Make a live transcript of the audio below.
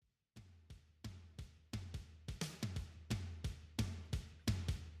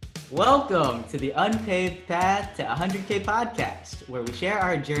Welcome to the Unpaved Path to 100K podcast, where we share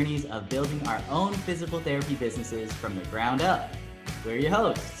our journeys of building our own physical therapy businesses from the ground up. We're your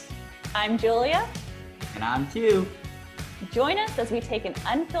hosts. I'm Julia. And I'm Q. Join us as we take an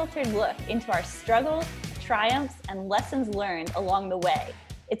unfiltered look into our struggles, triumphs, and lessons learned along the way.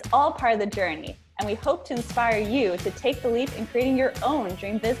 It's all part of the journey, and we hope to inspire you to take the leap in creating your own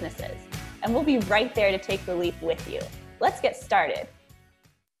dream businesses. And we'll be right there to take the leap with you. Let's get started.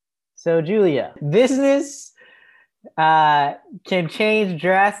 So, Julia, business can change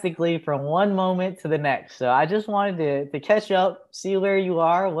drastically from one moment to the next. So I just wanted to catch up, see where you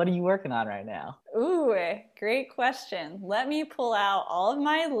are. What are you working on right now? Ooh, great question. Let me pull out all of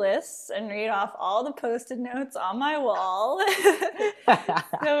my lists and read off all the Post-it notes on my wall.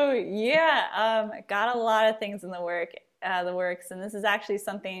 Got a lot of things in the works. And this is actually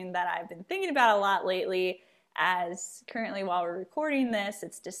something that I've been thinking about a lot lately. As currently, while we're recording this,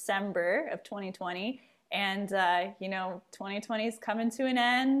 it's December of 2020, and 2020 is coming to an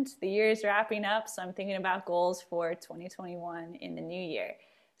end. The year is wrapping up, so I'm thinking about goals for 2021 in the new year.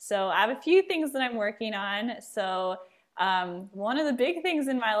 So I have a few things that I'm working on. So one of the big things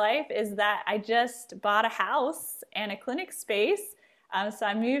in my life is that I just bought a house and a clinic space. So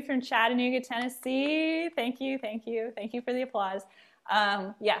I moved from Chattanooga, Tennessee. Thank you for the applause.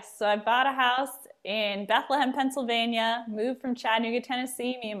 So I bought a house in Bethlehem, Pennsylvania, moved from Chattanooga,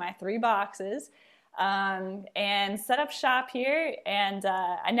 Tennessee, me and my 3 boxes, and set up shop here. And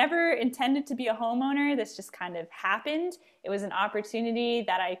I never intended to be a homeowner. This just kind of happened. It was an opportunity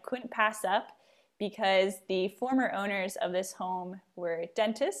that I couldn't pass up because the former owners of this home were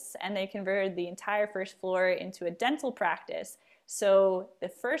dentists, and they converted the entire first floor into a dental practice. So the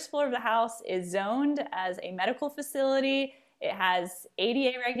first floor of the house is zoned as a medical facility. It has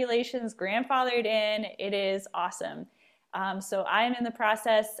ADA regulations grandfathered in. It is awesome. So I am in the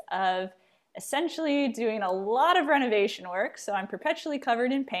process of essentially doing a lot of renovation work. So I'm perpetually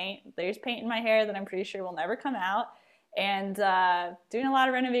covered in paint. There's paint in my hair that I'm pretty sure will never come out. And doing a lot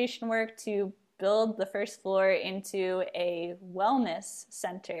of renovation work to build the first floor into a wellness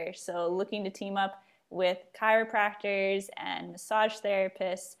center. So looking to team up with chiropractors and massage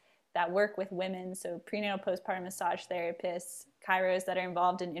therapists that work with women, so prenatal postpartum massage therapists, chiros that are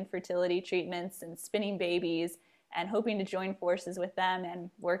involved in infertility treatments and spinning babies, and hoping to join forces with them and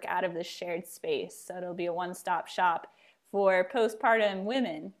work out of this shared space. So it'll be a one-stop shop for postpartum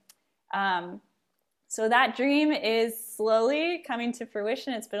women. So that dream is slowly coming to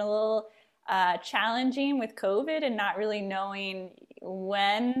fruition. It's been a little challenging with COVID and not really knowing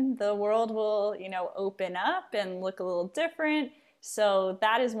when the world will, open up and look a little different. So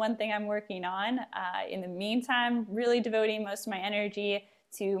that is one thing I'm working on. In the meantime, really devoting most of my energy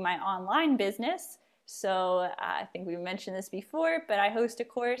to my online business. So I think we mentioned this before, but I host a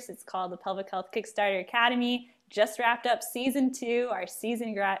course. It's called the Pelvic Health Kickstarter Academy. Just wrapped up season 2. Our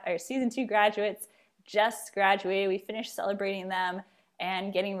season 2 graduates just graduated. We finished celebrating them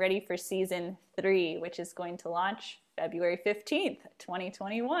and getting ready for season 3, which is going to launch February 15th,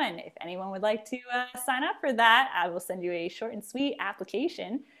 2021. If anyone would like to sign up for that, I will send you a short and sweet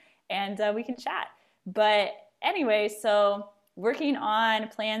application and we can chat. But anyway, so working on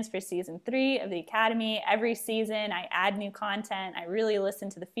plans for season 3 of the Academy. Every season I add new content. I really listen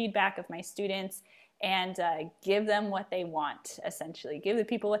to the feedback of my students and give them what they want, essentially. Give the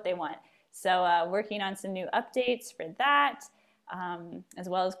people what they want. So working on some new updates for that. As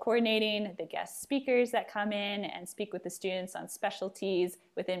well as coordinating the guest speakers that come in and speak with the students on specialties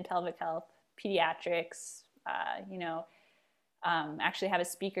within pelvic health, pediatrics. Actually have a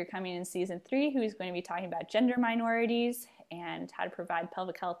speaker coming in season 3 who's going to be talking about gender minorities and how to provide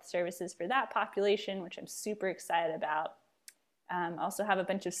pelvic health services for that population, which I'm super excited about. Also have a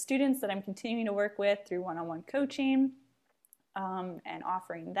bunch of students that I'm continuing to work with through one-on-one coaching and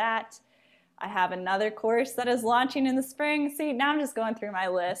offering that. I have another course that is launching in the spring. See, now I'm just going through my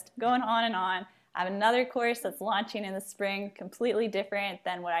list, going on and on. I have another course that's launching in the spring, completely different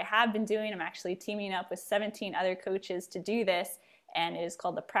than what I have been doing. I'm actually teaming up with 17 other coaches to do this, and it is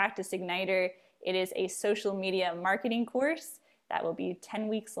called the Practice Igniter. It is a social media marketing course that will be 10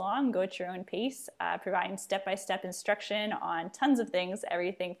 weeks long, go at your own pace, providing step-by-step instruction on tons of things,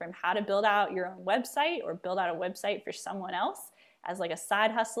 everything from how to build out your own website or build out a website for someone else as like a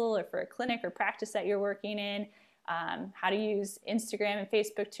side hustle or for a clinic or practice that you're working in, how to use Instagram and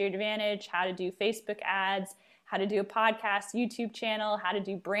Facebook to your advantage, how to do Facebook ads, how to do a podcast, YouTube channel, how to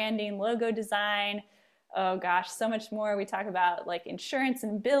do branding, logo design. Oh gosh, so much more. We talk about like insurance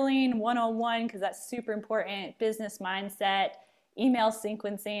and billing 101 because that's super important, business mindset, email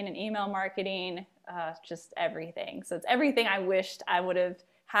sequencing and email marketing, just everything. So it's everything I wished I would have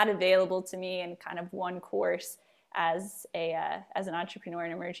had available to me in kind of one course as an entrepreneur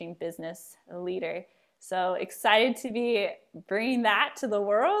and emerging business leader. So excited to be bringing that to the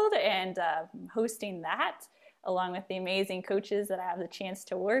world and hosting that along with the amazing coaches that I have the chance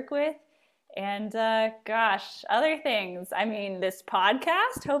to work with. And gosh, other things. I mean, this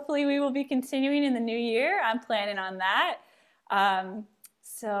podcast, hopefully we will be continuing in the new year. I'm planning on that.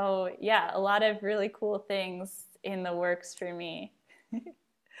 So yeah, a lot of really cool things in the works for me.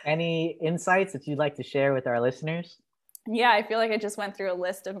 Any insights that you'd like to share with our listeners? Yeah, I feel like I just went through a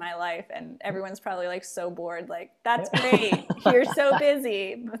list of my life and everyone's probably like so bored. Like, that's great. You're so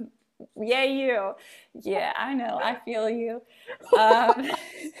busy. Yay, you. Yeah, I know. I feel you.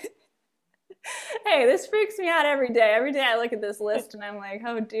 Hey, this freaks me out every day. Every day I look at this list and I'm like,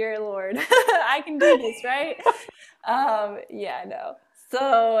 oh, dear Lord, I can do this, right? Yeah, no.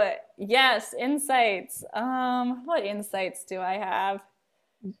 So, yes, insights. What insights do I have?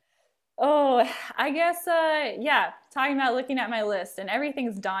 Oh, I guess, yeah, talking about looking at my list and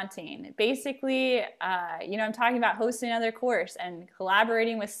everything's daunting. Basically, I'm talking about hosting another course and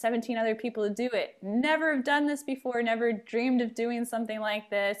collaborating with 17 other people to do it. Never have done this before, never dreamed of doing something like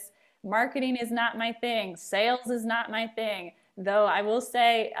this. Marketing is not my thing. Sales is not my thing. Though I will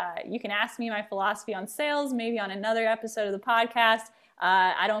say, you can ask me my philosophy on sales, maybe on another episode of the podcast.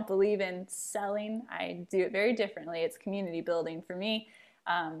 I don't believe in selling. I do it very differently. It's community building for me.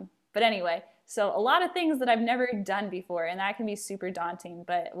 But anyway, so a lot of things that I've never done before, and that can be super daunting.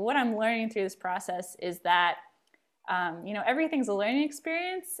 But what I'm learning through this process is that, everything's a learning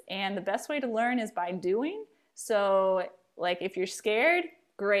experience, and the best way to learn is by doing. So, like, if you're scared,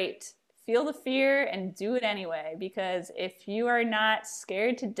 great. Feel the fear and do it anyway, because if you are not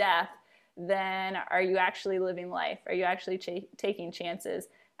scared to death, then are you actually living life? Are you actually taking chances?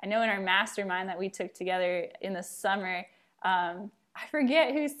 I know in our mastermind that we took together in the summer, I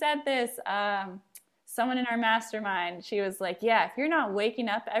forget who said this. Someone in our mastermind, she was like, yeah, if you're not waking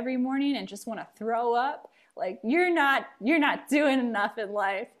up every morning and just want to throw up, like you're not doing enough in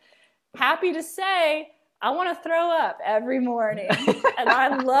life. Happy to say, I want to throw up every morning, and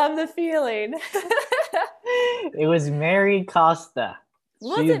I love the feeling. It was Mary Costa.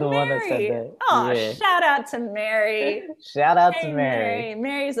 She's the one that said that. Oh, yeah. Shout out to Mary. Shout out to Mary.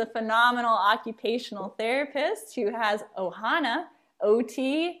 Mary's a phenomenal occupational therapist who has Ohana,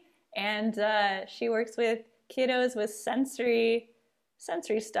 OT, and she works with kiddos with sensory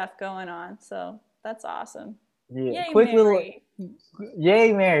stuff going on. So that's awesome. Yeah.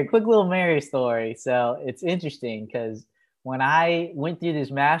 Yay, Mary. Quick little Mary story. So it's interesting because when I went through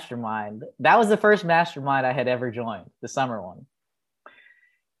this mastermind, that was the first mastermind I had ever joined, the summer one.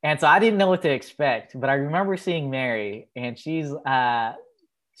 And so I didn't know what to expect, but I remember seeing Mary, and she's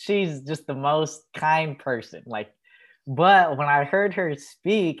just the most kind person. But when I heard her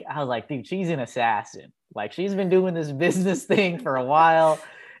speak, I was like, dude, she's an assassin. Like, she's been doing this business thing for a while,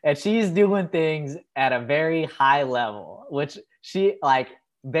 and she's doing things at a very high level, which she, like,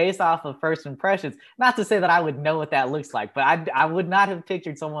 based off of first impressions, not to say that I would know what that looks like, but I would not have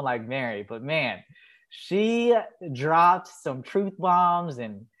pictured someone like Mary. But man, she dropped some truth bombs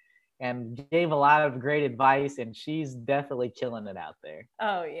and gave a lot of great advice, and she's definitely killing it out there.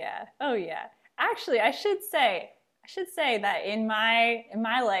 Oh yeah. Actually, I should say that in my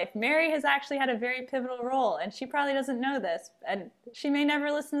life, Mary has actually had a very pivotal role, and she probably doesn't know this, and she may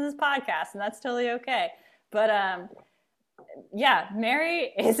never listen to this podcast, and that's totally okay. But yeah,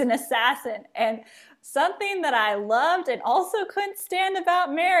 Mary is an assassin, and something that I loved and also couldn't stand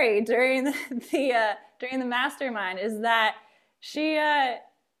about Mary during the mastermind is that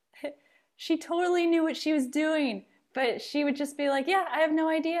she totally knew what she was doing, but she would just be like, yeah, I have no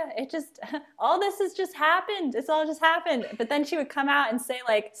idea. All this has just happened. It's all just happened. But then she would come out and say,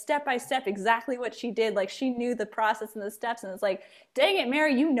 like, step by step, exactly what she did. Like, she knew the process and the steps. And it's like, dang it,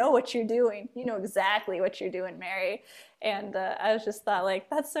 Mary, you know what you're doing. You know exactly what you're doing, Mary. And I was just thought, like,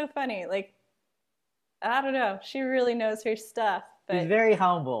 that's so funny. Like, I don't know. She really knows her stuff. But she's very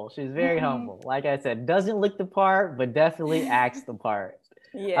humble. She's very humble. Like I said, doesn't look the part, but definitely acts the part.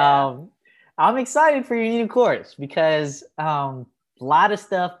 Yeah. I'm excited for your new course because a lot of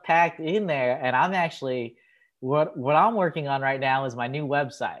stuff packed in there, and I'm actually what I'm working on right now is my new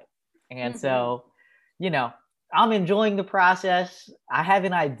website. And so, I'm enjoying the process. I have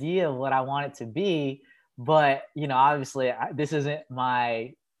an idea of what I want it to be, but obviously this isn't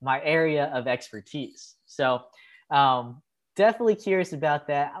my area of expertise. So definitely curious about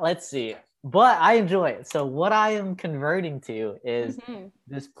that. Let's see. But I enjoy it. So what I am converting to is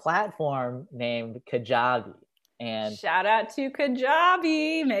this platform named Kajabi. And shout out to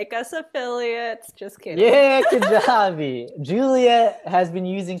Kajabi, make us affiliates. Just kidding. yeah, Kajabi. Julia has been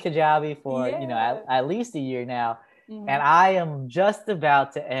using Kajabi for, Yeah. at least a year now. And Mhm. I am just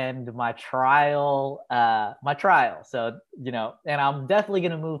about to end my trial. So, and I'm definitely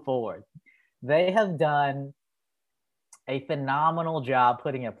going to move forward. They have done a phenomenal job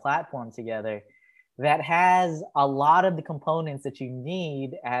putting a platform together that has a lot of the components that you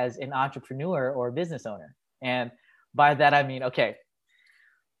need as an entrepreneur or business owner. And by that, I mean, okay,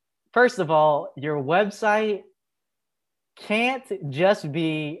 first of all, your website can't just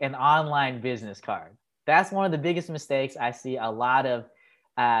be an online business card. That's one of the biggest mistakes I see a lot of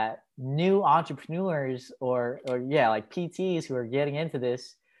new entrepreneurs or yeah, like PTs who are getting into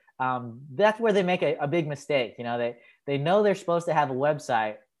this. That's where they make a big mistake. They know they're supposed to have a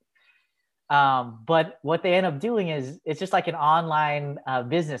website, but what they end up doing is it's just like an online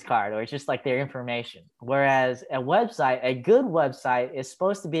business card, or it's just like their information. Whereas a good website is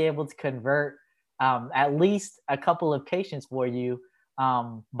supposed to be able to convert at least a couple of patients for you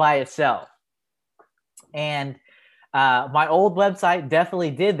by itself. And my old website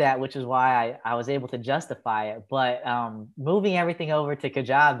definitely did that, which is why I was able to justify it. But moving everything over to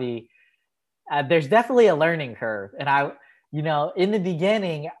Kajabi, there's definitely a learning curve. And in the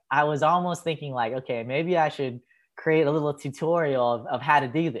beginning, I was almost thinking like, okay, maybe I should create a little tutorial of how to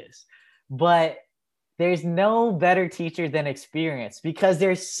do this. But there's no better teacher than experience, because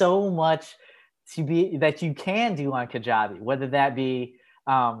there's so much that you can do on Kajabi, whether that be,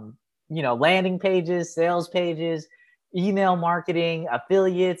 landing pages, sales pages, email marketing,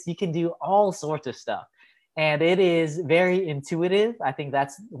 affiliates. You can do all sorts of stuff. And it is very intuitive. I think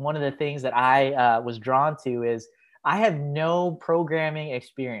that's one of the things that I was drawn to is I have no programming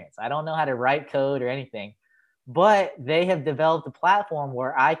experience. I don't know how to write code or anything, but they have developed a platform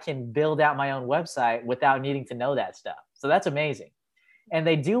where I can build out my own website without needing to know that stuff. So that's amazing. And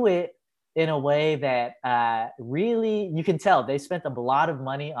they do it in a way that really, you can tell they spent a lot of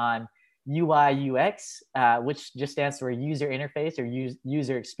money on UI UX, which just stands for user interface or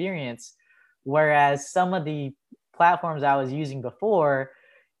user experience. Whereas some of the platforms I was using before,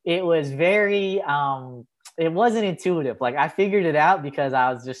 it was it wasn't intuitive. Like I figured it out because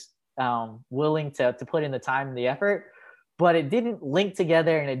I was just willing to put in the time and the effort, but it didn't link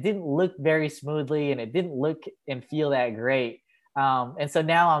together and it didn't look very smoothly and it didn't look and feel that great. And so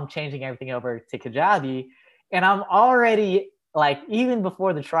now I'm changing everything over to Kajabi, and I'm already like, even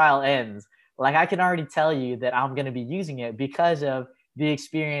before the trial ends, like I can already tell you that I'm going to be using it because of the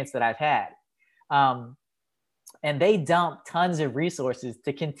experience that I've had. And they dump tons of resources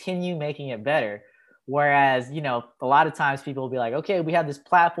to continue making it better. Whereas, a lot of times people will be like, okay, we have this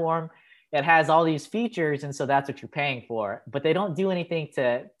platform that has all these features, and so that's what you're paying for. But they don't do anything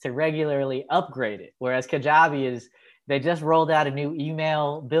to regularly upgrade it. Whereas Kajabi they just rolled out a new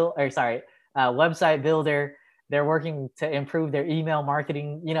website builder. They're working to improve their email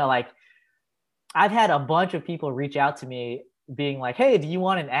marketing. Like I've had a bunch of people reach out to me being like, hey, do you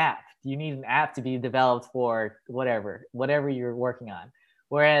want an app? Do you need an app to be developed for whatever you're working on?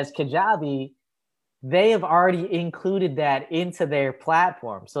 Whereas Kajabi, they have already included that into their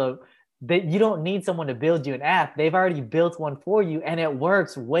platform. So you don't need someone to build you an app. They've already built one for you, and it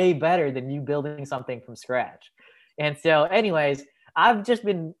works way better than you building something from scratch. And so anyways, I've just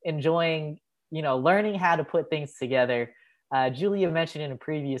been enjoying, learning how to put things together. Julia mentioned in a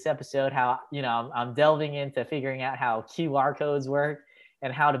previous episode how, I'm delving into figuring out how QR codes work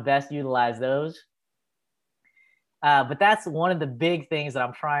and how to best utilize those. But that's one of the big things that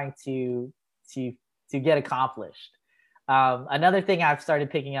I'm trying to get accomplished. Another thing I've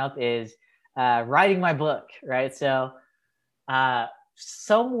started picking up is writing my book, right? So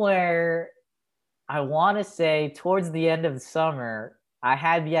somewhere, I want to say towards the end of the summer, I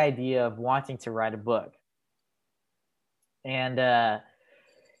had the idea of wanting to write a book. And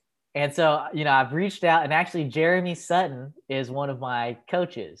so, I've reached out, and actually Jeremy Sutton is one of my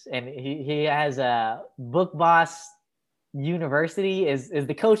coaches, and he has a Book Boss University is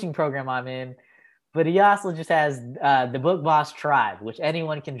the coaching program I'm in, but he also just has the Book Boss Tribe, which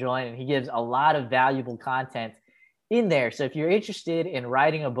anyone can join, and he gives a lot of valuable content in there. So if you're interested in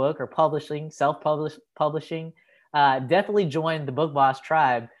writing a book or self-publishing, definitely join the Book Boss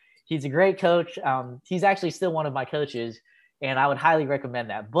Tribe. He's a great coach. He's actually still one of my coaches, and I would highly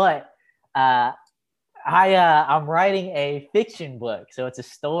recommend that. But I'm writing a fiction book, so it's a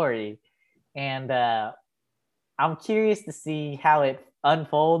story, and I'm curious to see how it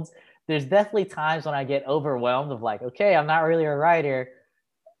unfolds. There's definitely times when I get overwhelmed of like, okay, I'm not really a writer,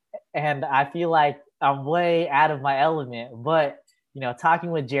 and I feel like I'm way out of my element. But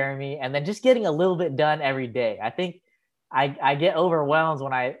talking with Jeremy, and then just getting a little bit done every day. I think I get overwhelmed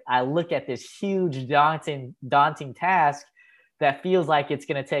when I look at this huge, daunting task that feels like it's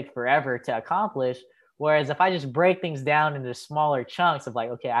going to take forever to accomplish. Whereas if I just break things down into smaller chunks of like,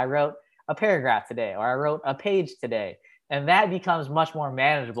 okay, I wrote a paragraph today, or I wrote a page today, and that becomes much more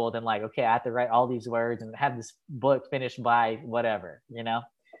manageable than like, okay, I have to write all these words and have this book finished by whatever.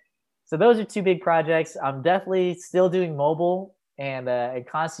 So those are two big projects. I'm definitely still doing mobile and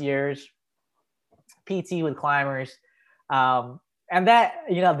concierge PT with climbers. And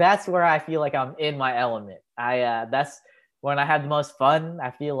that's where I feel like I'm in my element. That's when I have the most fun.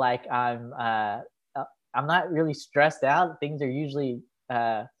 I feel like I'm not really stressed out. Things are usually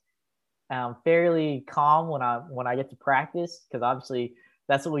fairly calm when I get to practice, because obviously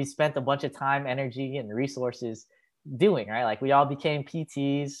that's what we spent a bunch of time, energy, and resources doing, right? Like we all became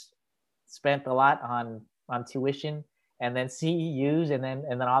PTs, spent a lot on tuition, and then CEUs, and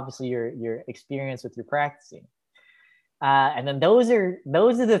then obviously your experience with your practicing. And then those are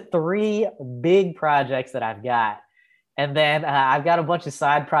the three big projects that I've got. And then I've got a bunch of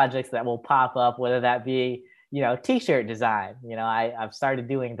side projects that will pop up, whether that be, t-shirt design. I've started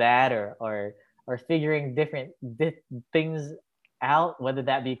doing that, or figuring different things out, whether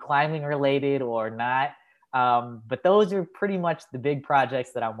that be climbing related or not. But those are pretty much the big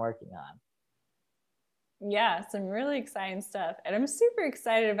projects that I'm working on. Yeah, some really exciting stuff. And I'm super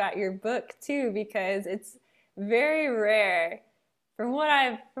excited about your book too, because it's very rare from what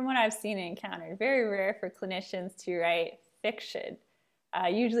I've seen and encountered, very rare for clinicians to write fiction.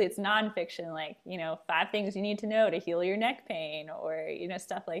 Usually it's nonfiction, like, 5 things you need to know to heal your neck pain, or,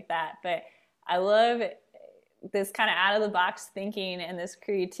 stuff like that. But I love this kind of out of the box thinking and this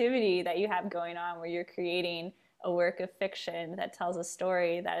creativity that you have going on, where you're creating a work of fiction that tells a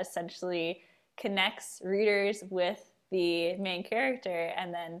story that essentially connects readers with the main character,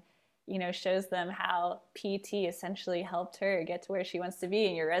 and then shows them how PT essentially helped her get to where she wants to be,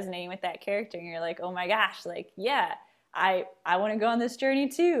 and you're resonating with that character, and you're like, oh my gosh, like, yeah, I want to go on this journey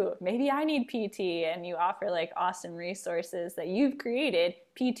too. Maybe I need PT. And you offer like awesome resources that you've created,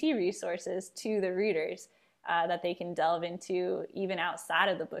 PT resources, to the readers that they can delve into even outside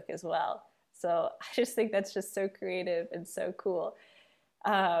of the book as well. So I just think that's just so creative and so cool.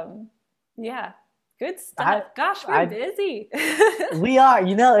 Yeah, good stuff. Gosh, we're busy. We are.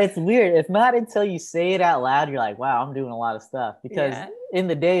 It's weird. It's not until you say it out loud, you're like, wow, I'm doing a lot of stuff. Because in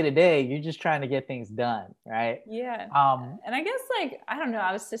the day-to-day, you're just trying to get things done, right? Yeah. And I guess, like, I don't know,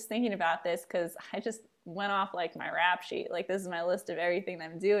 I was just thinking about this because I just went off like my rap sheet. Like, this is my list of everything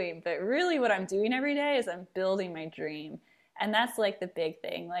I'm doing. But really what I'm doing every day is I'm building my dream. And that's like the big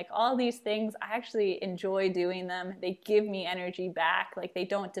thing. Like, all these things, I actually enjoy doing them. They give me energy back. Like, they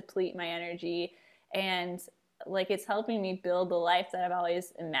don't deplete my energy. And like, it's helping me build the life that I've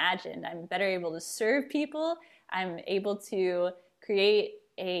always imagined. I'm better able to serve people. I'm able to create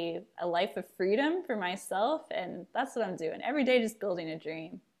a life of freedom for myself. And that's what I'm doing every day, just building a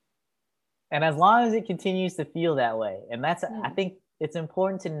dream. And as long as it continues to feel that way, and I think it's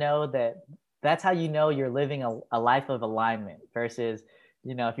important to know that that's how you're living a life of alignment, versus,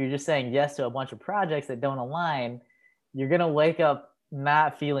 if you're just saying yes to a bunch of projects that don't align, you're going to wake up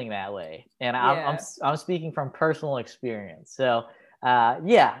not feeling that way. And I'm speaking from personal experience. So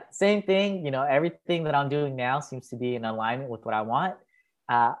same thing. Everything that I'm doing now seems to be in alignment with what I want.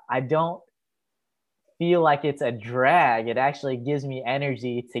 I don't feel like it's a drag. It actually gives me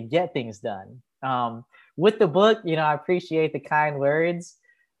energy to get things done. With the book, I appreciate the kind words.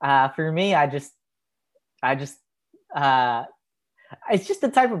 For me, it's just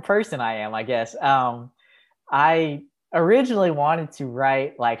the type of person I am, I guess. I originally wanted to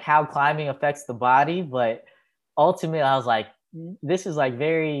write like how climbing affects the body, but ultimately I was like, this is like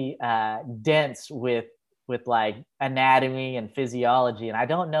very dense with like anatomy and physiology, and I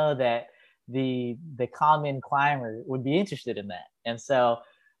don't know that the common climber would be interested in that. And so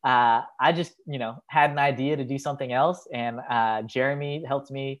I just had an idea to do something else, and Jeremy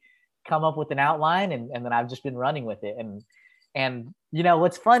helped me come up with an outline, and then I've just been running with it. And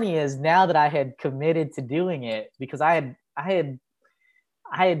what's funny is, now that I had committed to doing it, because I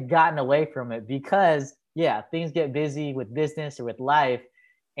had gotten away from it, because things get busy with business or with life,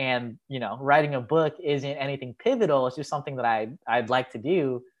 and writing a book isn't anything pivotal. It's just something that I'd like to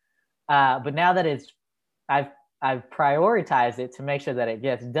do. But now that I've prioritized it to make sure that it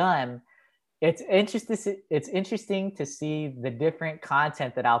gets done, it's interesting to see the different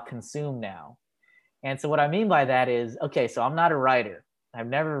content that I'll consume now. And so what I mean by that is, okay, so I'm not a writer. I've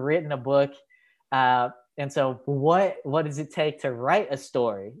never written a book. And so what does it take to write a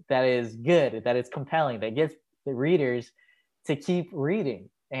story that is good, that is compelling, that gets the readers to keep reading.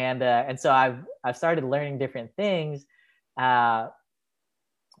 And so I've started learning different things, like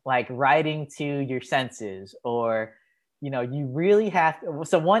writing to your senses, or you really have to.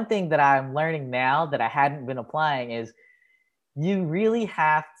 So one thing that I'm learning now that I hadn't been applying is you really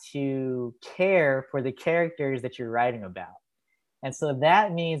have to care for the characters that you're writing about. And so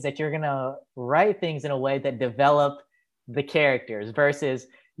that means that you're going to write things in a way that develop the characters versus,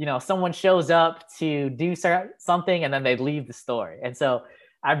 someone shows up to do something and then they leave the story. And so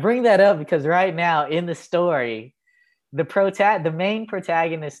I bring that up because right now in the story, the main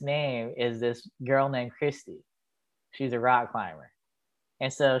protagonist's name is this girl named Christy. She's a rock climber.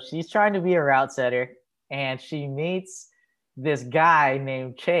 And so she's trying to be a route setter, and she meets this guy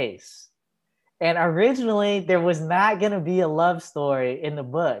named Chase. And originally there was not going to be a love story in the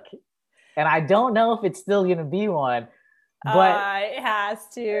book. And I don't know if it's still going to be one, but it has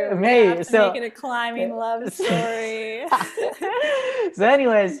to. Maybe. Make it a climbing love story. So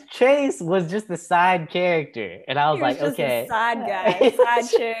anyways, Chase was just the side character. And I was like, just okay. A side guy, side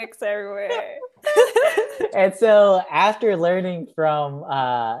chicks everywhere. And so after learning from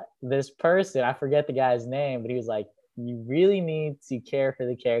this person, I forget the guy's name, but he was like, you really need to care for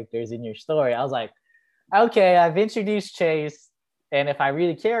the characters in your story. I was like, okay, I've introduced Chase, and if I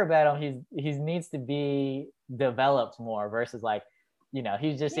really care about him, he needs to be developed more versus like,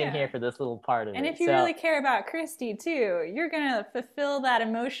 he's just in here for this little part of it. And if you really care about Christy too, you're gonna fulfill that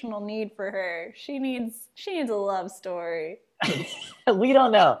emotional need for her. She needs a love story. We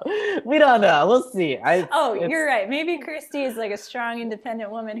don't know. We'll see. You're right. Maybe Christy is like a strong,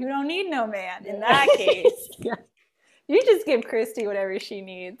 independent woman who don't need no man. In that case, you just give Christy whatever she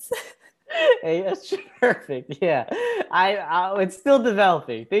needs. Hey, that's perfect. Yeah, it's still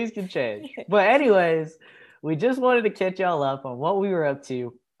developing. Things can change. But anyways, we just wanted to catch y'all up on what we were up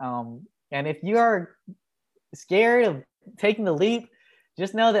to. And if you are scared of taking the leap,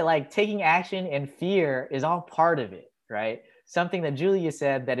 just know that like taking action and fear is all part of it, right? Something that Julia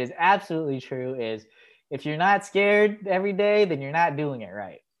said that is absolutely true is if you're not scared every day, then you're not doing it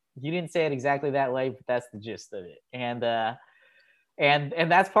right. You didn't say it exactly that way, but that's the gist of it. And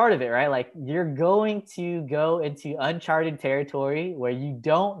that's part of it, right? Like you're going to go into uncharted territory where you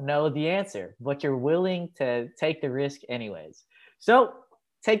don't know the answer, but you're willing to take the risk anyways. So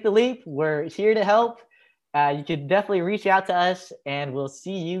take the leap. We're here to help. You can definitely reach out to us, and we'll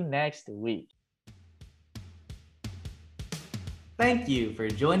see you next week. Thank you for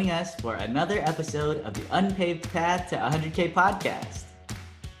joining us for another episode of the Unpaved Path to 100K podcast.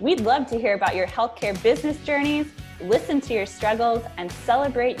 We'd love to hear about your healthcare business journeys, listen to your struggles, and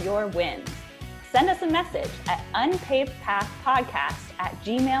celebrate your wins. Send us a message at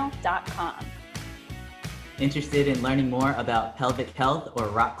unpavedpathpodcast@gmail.com. Interested in learning more about pelvic health or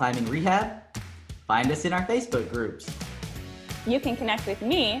rock climbing rehab? Find us in our Facebook groups. You can connect with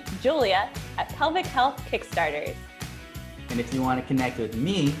me, Julia, at Pelvic Health Kickstarters. And if you want to connect with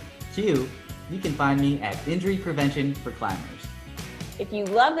me, Q, you can find me at Injury Prevention for Climbers. If you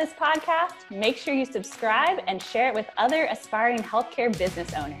love this podcast, make sure you subscribe and share it with other aspiring healthcare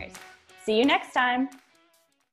business owners. See you next time.